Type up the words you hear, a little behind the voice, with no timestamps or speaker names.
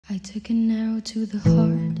I took an arrow to the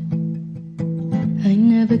heart. I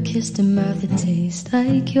never kissed a mouth that tastes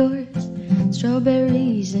like yours.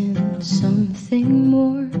 Strawberries and something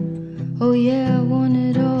more. Oh yeah, I want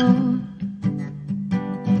it all.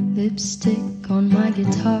 Lipstick on my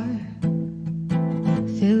guitar.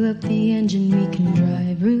 Fill up the engine, we can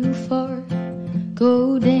drive real far.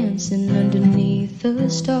 Go dancing underneath the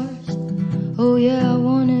stars. Oh yeah, I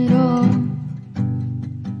want it all.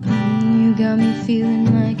 You got me feeling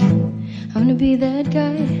like I wanna be that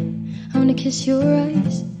guy. I wanna kiss your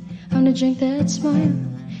eyes. I wanna drink that smile.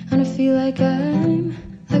 I wanna feel like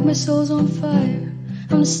like my soul's on fire.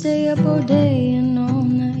 I wanna stay up all day and all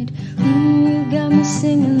night. You got me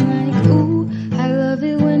singing like, ooh, I love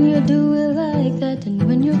it when you do it like that. And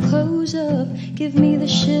when you're close up, give me the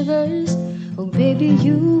shivers. Oh baby,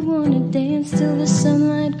 you wanna dance till the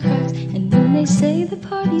sunlight cracks. And when they say the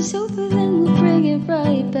party's over, then we'll bring it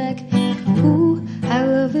right back. Ooh, I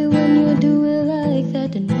love it when you do it like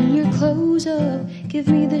that. And when you're close up, give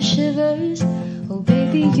me the shivers. Oh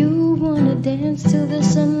baby, you wanna dance till the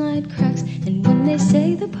sunlight cracks. And when they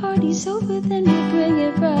say the party's over, then we'll bring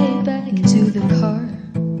it right back to the car.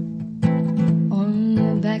 On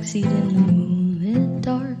the backseat in the moonlit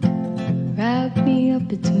dark. Wrap me up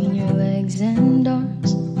between your legs and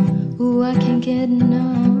arms. Ooh, I can't get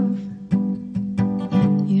enough.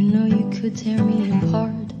 You know you could tear me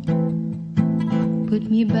apart. Put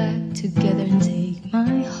me back together and take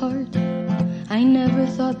my heart. I never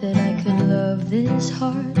thought that I could love this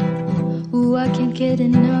hard. Ooh, I can't get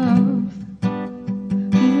enough.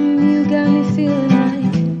 You got me feeling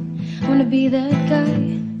like I wanna be that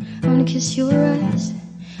guy. I wanna kiss your eyes.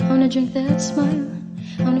 I wanna drink that smile.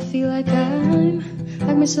 I wanna feel like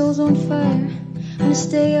my soul's on fire. I wanna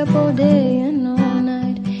stay up all day and all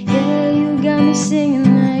night. Yeah, you got me singing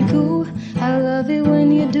like, ooh, I love it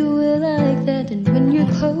when you do it like that. And when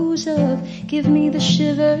you're close up, give me the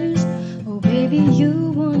shivers. Oh baby,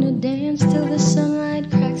 you wanna dance till the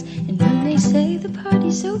sunlight cracks. And when they say the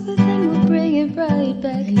party's over, then we'll bring it right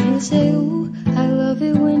back. And you'll say, ooh, I love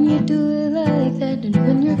it when you do it like that. And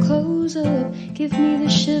when you're close up, give me the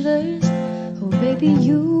shivers. Oh baby,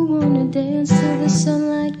 you wanna dance till the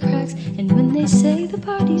sunlight cracks. And when they say the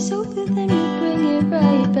party's over, then we'll bring it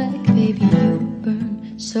right back. Baby, you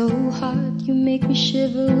burn so hot, you make me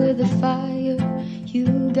shiver with a fire.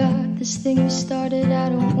 You got this thing you started, I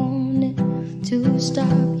don't want it to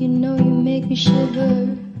stop. You know you make me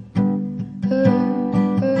shiver.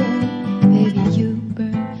 Baby, you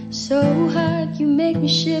burn so hot, you make me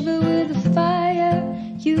shiver with a fire.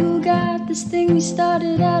 You got this thing we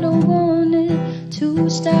started, I don't want it to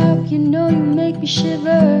stop. You know you make me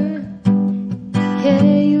shiver. Yeah,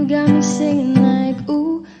 you got me singing like,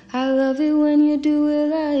 ooh, I love it when you do it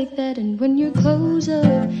like that. And when you're close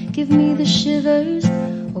up, give me the shivers.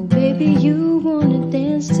 Oh baby, you wanna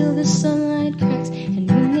dance till the sunlight cracks. And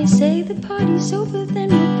when they say the party's over, then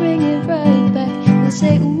we'll bring it right back. We'll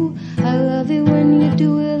say, ooh, I love it when you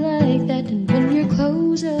do it like that. And when you're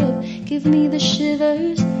close up, give me the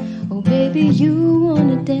shivers. Oh baby, you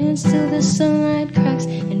wanna dance till the sunlight cracks.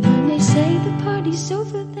 And when they say the party's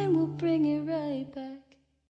over, then we'll bring it right back.